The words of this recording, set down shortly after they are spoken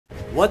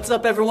What's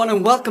up everyone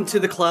and welcome to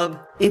the club.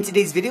 In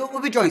today's video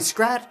we'll be drawing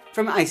Scrat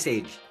from Ice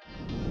Age.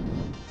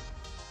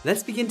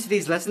 Let's begin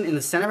today's lesson in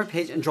the center of our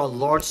page and draw a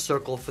large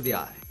circle for the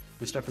eye.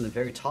 We'll start from the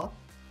very top,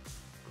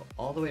 go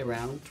all the way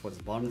around towards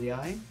the bottom of the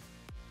eye,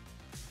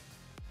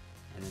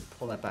 and then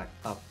pull that back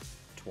up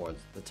towards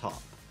the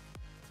top.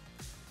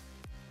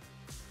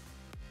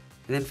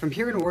 And then from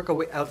here we're going to work our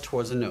way out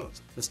towards the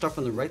nose. Let's start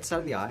from the right side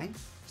of the eye,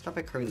 start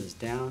by curving this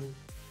down, and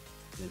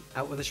then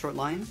out with a short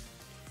line,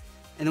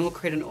 and then we'll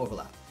create an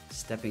overlap.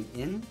 Stepping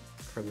in,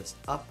 curve this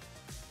up,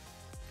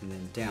 and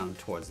then down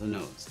towards the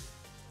nose.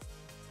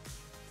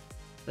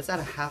 Let's add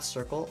a half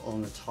circle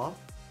along the top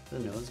of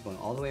the nose, going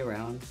all the way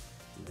around,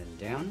 and then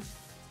down.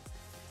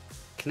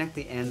 Connect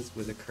the ends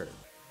with a curve,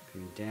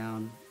 coming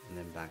down, and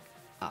then back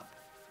up.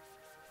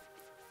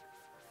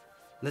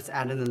 Let's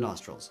add in the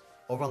nostrils.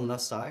 Over on the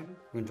left side,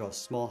 we're going to draw a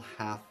small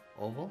half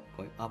oval,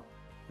 going up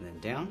and then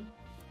down.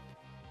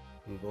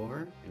 Move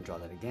over and draw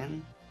that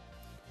again.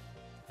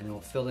 And then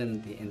we'll fill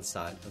in the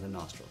inside of the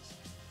nostrils.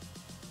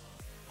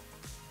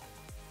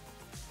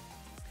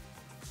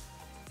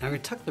 Now we're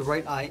going to tuck the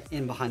right eye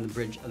in behind the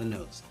bridge of the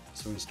nose.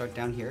 So we're going to start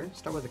down here,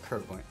 start with a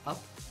curve going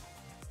up,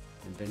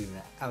 and bending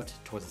that out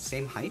towards the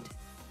same height.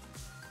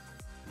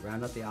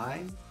 Round out the eye,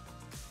 and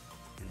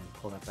then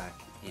pull that back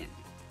in.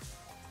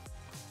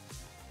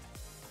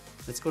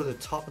 Let's go to the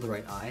top of the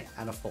right eye,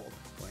 add a fold,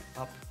 going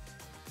up,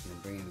 and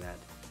then bringing that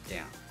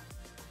down.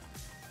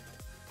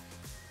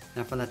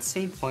 Now from that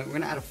same point, we're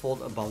going to add a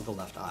fold above the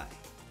left eye.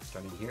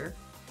 Starting here,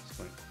 just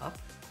going up,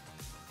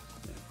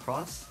 and then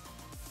across.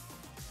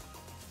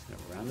 Just going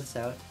to round this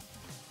out,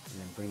 and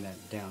then bring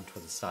that down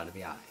towards the side of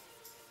the eye.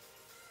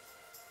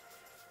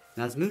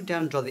 Now let's move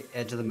down and draw the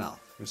edge of the mouth.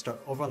 We're going to start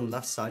over on the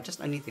left side,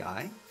 just underneath the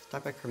eye.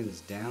 Start by curving this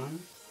down,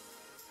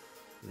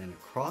 and then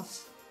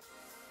across.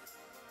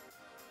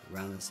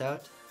 Round this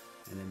out,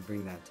 and then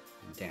bring that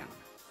down.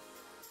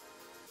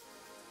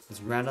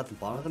 Let's round out the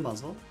bottom of the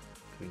muzzle.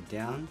 Going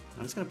down.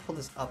 I'm just going to pull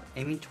this up,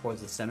 aiming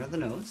towards the center of the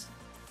nose,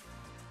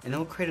 and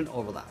then we'll create an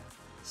overlap.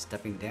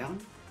 Stepping down,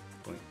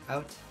 going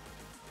out,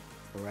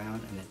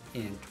 around, and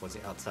then in towards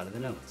the outside of the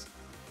nose.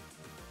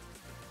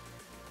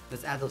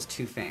 Let's add those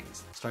two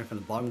fangs. Starting from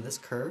the bottom of this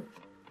curve,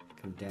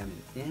 come down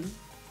and in, and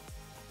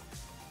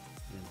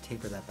then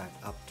taper that back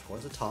up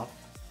towards the top.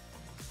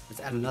 Let's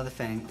add another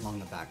fang along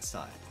the back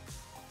side.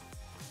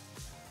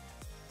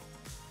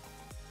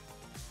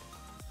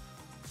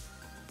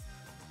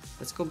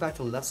 Let's go back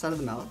to the left side of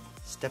the mouth,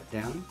 step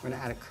down, we're going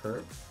to add a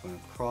curve, going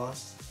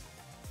across,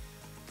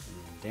 and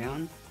then down,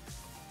 and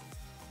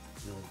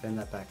then we'll bend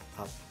that back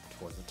up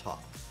towards the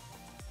top.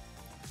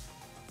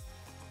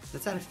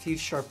 Let's add a few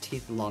sharp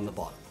teeth along the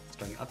bottom.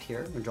 Starting up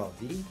here, we're going to draw a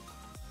V,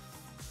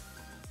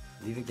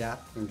 leave a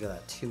gap, we're going to do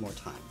that 2 more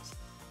times.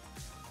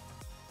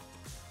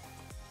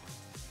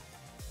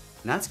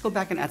 Now let's go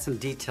back and add some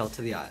detail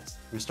to the eyes.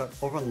 We're going to start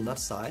over on the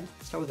left side,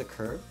 start with a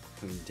curve,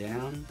 going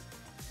down,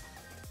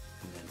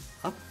 and then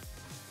up.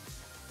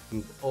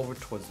 Move over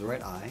towards the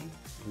right eye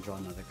and draw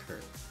another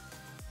curve.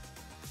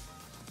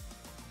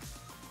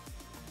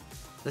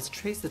 Let's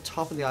trace the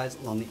top of the eyes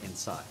along the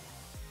inside.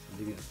 So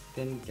leaving a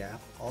thin gap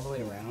all the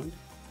way around.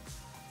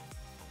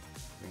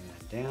 Bring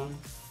that down.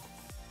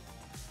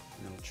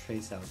 And then we'll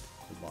trace out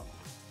the bottom.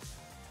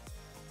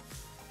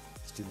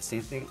 Let's do the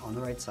same thing on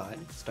the right side.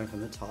 Starting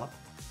from the top.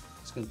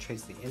 Just going to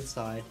trace the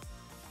inside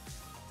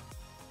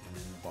and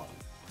then the bottom.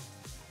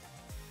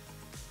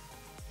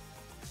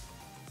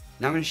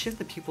 Now we're going to shift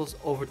the pupils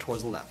over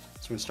towards the left.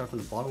 So we're going to start from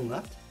the bottom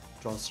left,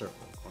 draw a circle,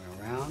 going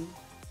around,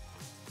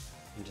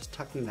 and just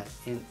tucking that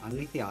in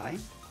underneath the eye,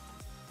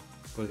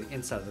 go to the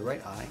inside of the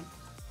right eye,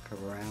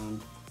 curve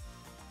around,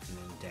 and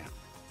then down.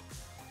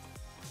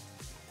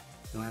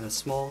 Now add a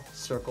small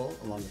circle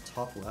along the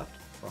top left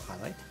for a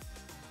highlight,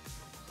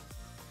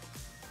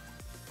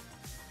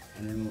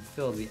 and then we'll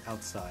fill the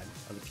outside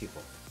of the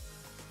pupil.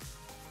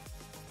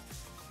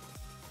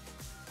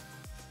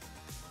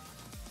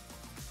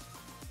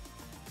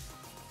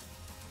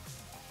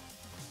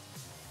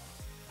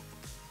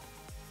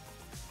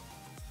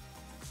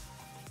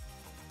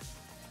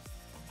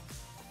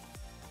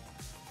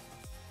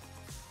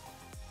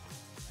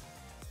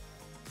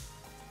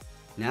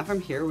 Now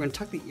from here, we're going to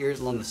tuck the ears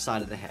along the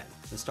side of the head.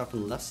 Let's start from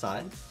the left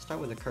side. Start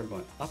with a curve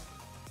going up,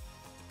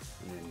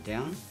 and then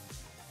down,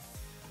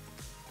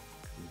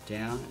 come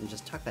down, and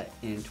just tuck that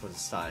in towards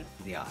the side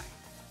of the eye.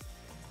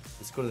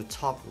 Let's go to the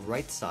top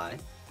right side,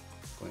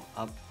 going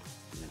up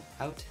and then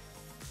out,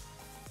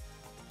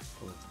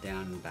 pull it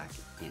down and back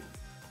in. And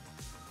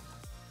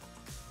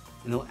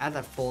then we'll add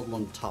that fold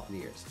along the top of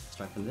the ears.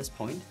 Start from this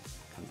point,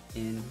 come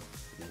in, and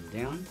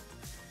then down,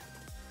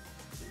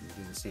 and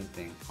do the same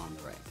thing on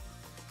the right.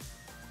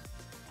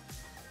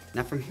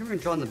 Now from here we're going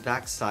to draw on the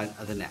back side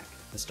of the neck.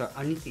 Let's start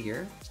underneath the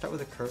ear, start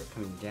with a curve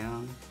coming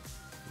down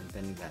and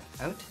bending that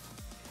out.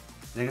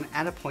 And I'm going to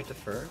add a point of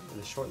fur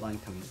with a short line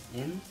coming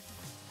in.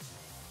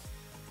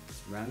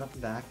 Let's round up the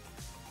back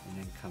and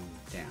then come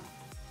down.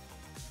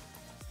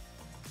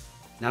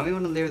 Now we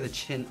want to layer the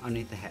chin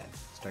underneath the head.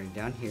 Starting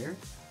down here,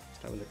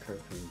 start with a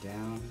curve coming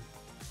down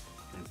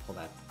and then pull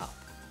that up.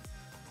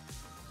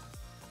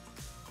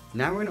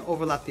 Now we're going to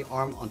overlap the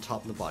arm on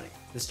top of the body.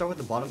 Let's start with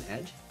the bottom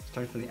edge,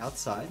 starting from the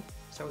outside.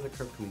 Start with a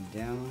curve coming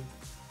down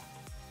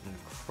and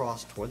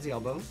across towards the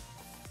elbow.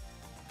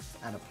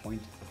 Add a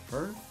point of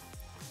fur.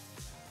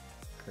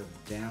 Curve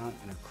down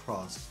and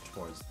across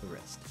towards the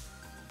wrist.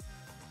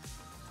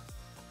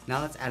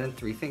 Now let's add in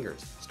 3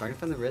 fingers. Starting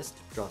from the wrist,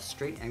 draw a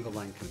straight angle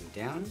line coming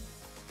down,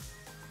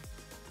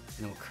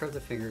 and we'll curve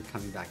the finger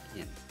coming back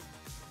in.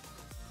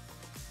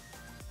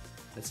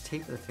 Let's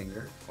taper the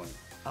finger going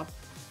up.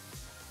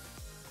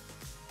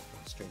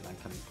 Draw a straight line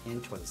coming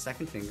in towards the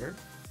second finger.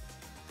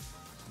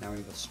 Now we're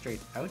going to go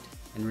straight out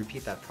and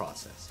repeat that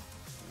process.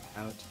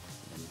 Going out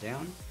and then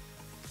down,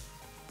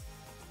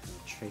 and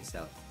we'll trace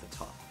out the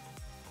top.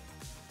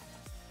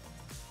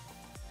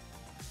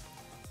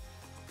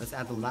 Let's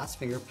add the last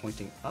finger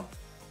pointing up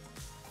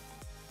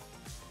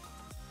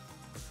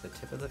with the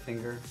tip of the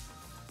finger,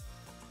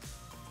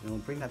 and we'll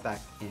bring that back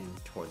in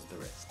towards the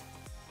wrist.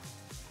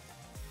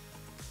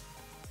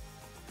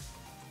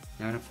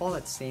 Now I'm going to follow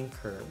that same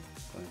curve,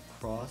 going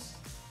across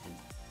and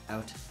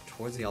out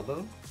towards the elbow,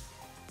 and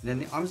then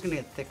the arm's going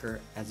to get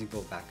thicker as you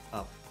go back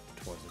up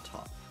towards the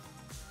top.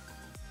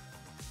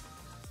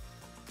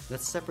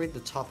 Let's separate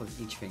the top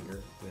of each finger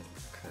with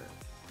a curve.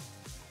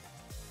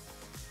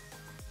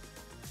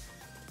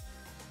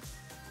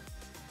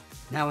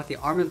 Now with the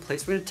arm in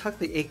place, we're going to tuck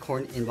the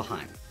acorn in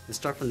behind. Let's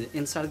start from the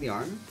inside of the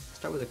arm.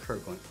 Start with a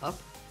curve going up,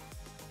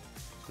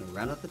 and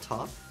round at the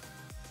top,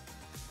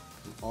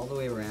 and all the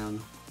way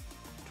around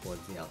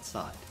towards the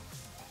outside.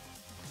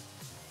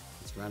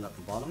 Let's round up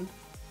the bottom,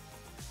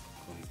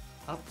 going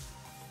up,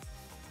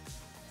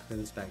 curve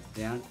this back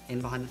down in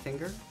behind the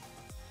finger,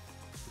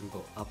 and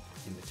go up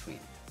in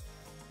between.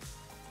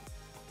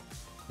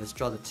 Let's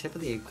draw the tip of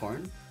the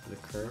acorn with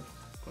a curve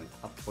going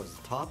up towards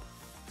the top,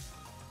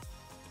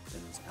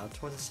 then it's out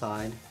towards the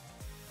side,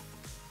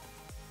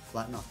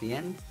 flatten off the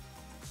end,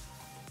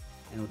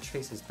 and we'll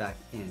trace this back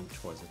in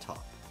towards the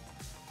top.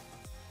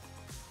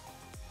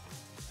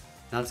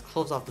 Now let's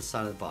close off the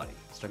side of the body,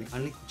 starting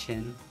underneath the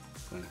chin,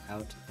 going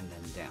out and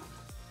then down.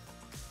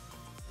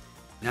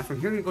 Now from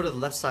here we go to the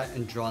left side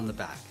and draw on the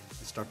back.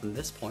 Let's start from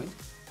this point.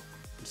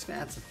 I'm just going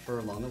to add some fur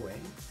along the way,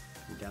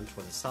 come down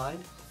towards the side,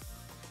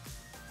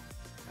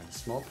 add a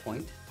small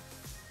point,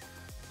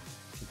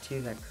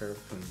 continue that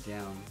curve coming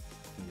down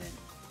and then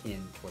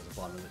in towards the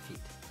bottom of the feet.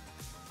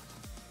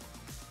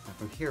 Now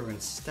from here we're going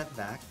to step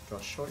back, draw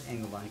a short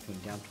angle line coming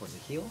down towards the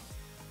heel,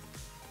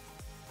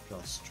 draw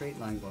a straight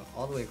line going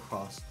all the way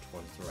across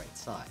towards the right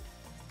side.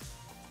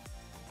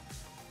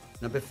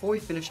 Now before we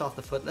finish off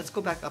the foot, let's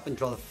go back up and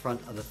draw the front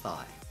of the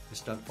thigh. We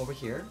start over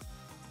here,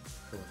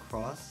 curve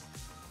across,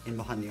 in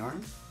behind the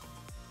arm,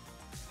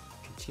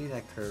 continue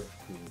that curve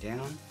coming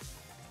down,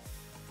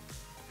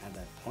 add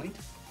that point,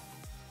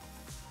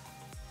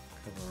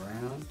 curve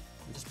around,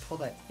 and just pull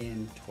that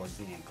in towards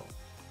the ankle.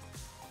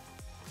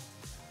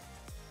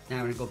 Now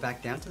we're going to go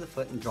back down to the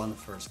foot and draw on the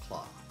first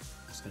claw.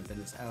 Just going to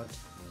bend this out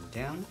and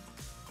then down,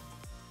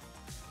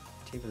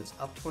 taper this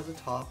up towards the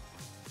top,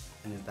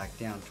 and then back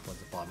down towards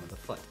the bottom of the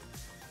foot.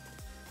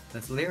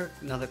 Let's layer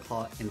another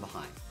claw in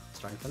behind,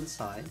 starting from the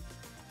side,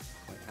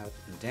 going out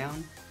and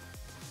down,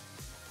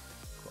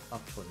 go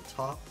up toward the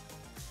top,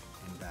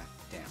 and back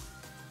down.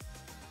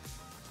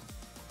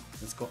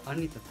 Let's go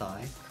underneath the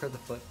thigh, curve the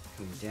foot,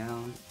 coming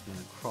down, and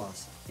then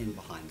across in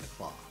behind the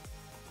claw.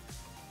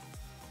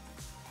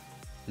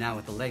 Now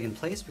with the leg in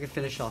place, we can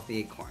finish off the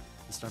acorn.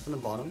 Let's start from the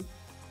bottom,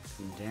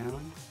 come down,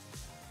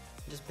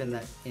 and just bend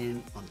that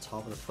in on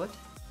top of the foot,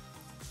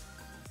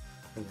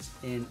 curve this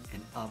in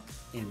and up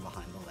in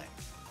behind the leg.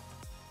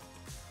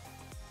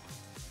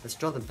 Let's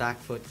draw the back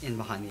foot in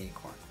behind the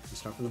acorn. We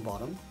start from the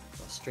bottom,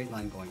 draw a straight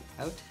line going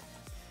out,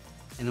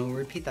 and then we'll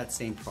repeat that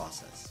same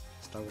process.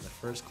 Start with the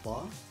first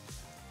claw,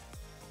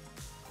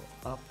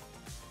 go up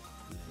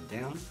and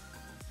then down,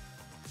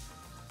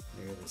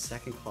 layer the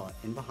second claw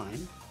in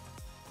behind,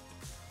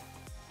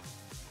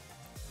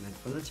 and then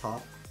from the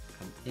top,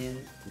 come in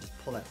and just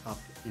pull that up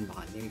in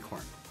behind the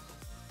acorn.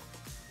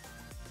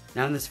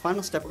 Now in this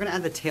final step, we're going to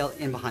add the tail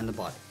in behind the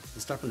body.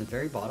 Let's start from the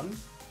very bottom,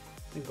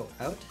 then go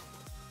out,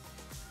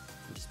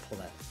 and just pull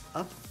that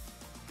up.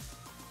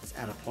 Let's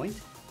add a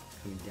point,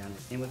 coming down and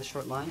in with a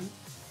short line,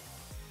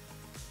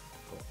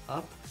 go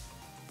up,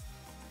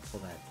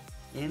 pull that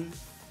in, and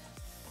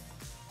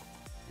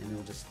then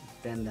we'll just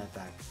bend that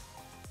back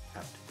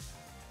out.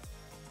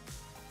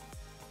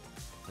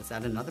 Let's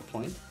add another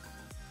point,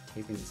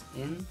 tapering this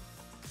in,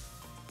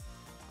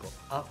 go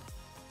up,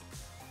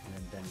 and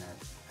then bend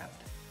that out.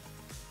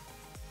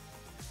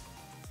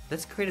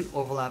 Let's create an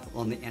overlap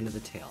on the end of the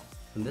tail.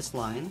 From this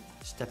line,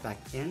 step back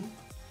in,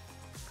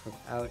 curve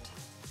out,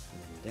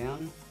 and then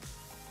down,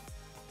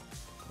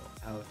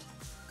 go out,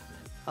 and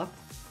then up.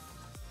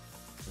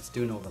 Let's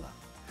do an overlap.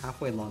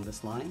 Halfway along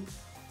this line,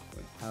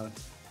 going out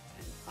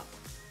and up.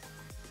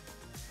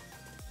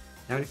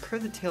 Now I'm going to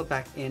curve the tail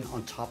back in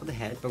on top of the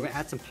head, but we're going to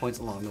add some points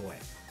along the way.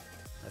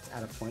 Let's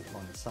add a point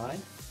along the side,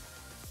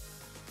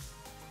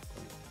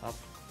 going up,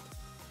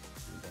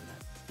 and bend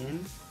that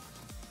in.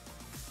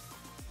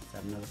 Let's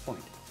add another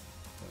point.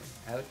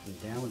 Going out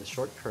and down with a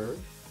short curve.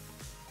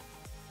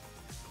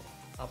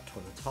 Go up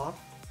toward the top.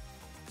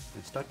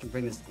 And start to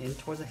bring this in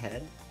towards the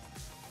head.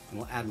 And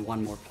we'll add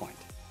one more point.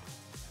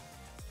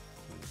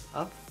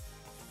 Up.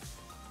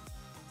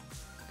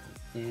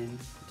 Come in.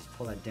 Just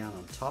pull that down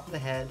on top of the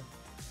head.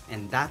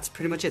 And that's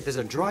pretty much it. There's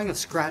a drawing of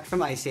Scrat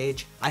from Ice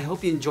Age. I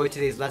hope you enjoyed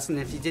today's lesson.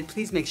 And if you did,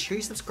 please make sure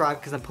you subscribe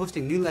because I'm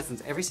posting new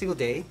lessons every single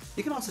day.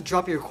 You can also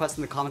drop your requests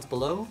in the comments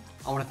below.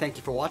 I want to thank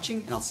you for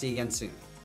watching, and I'll see you again soon.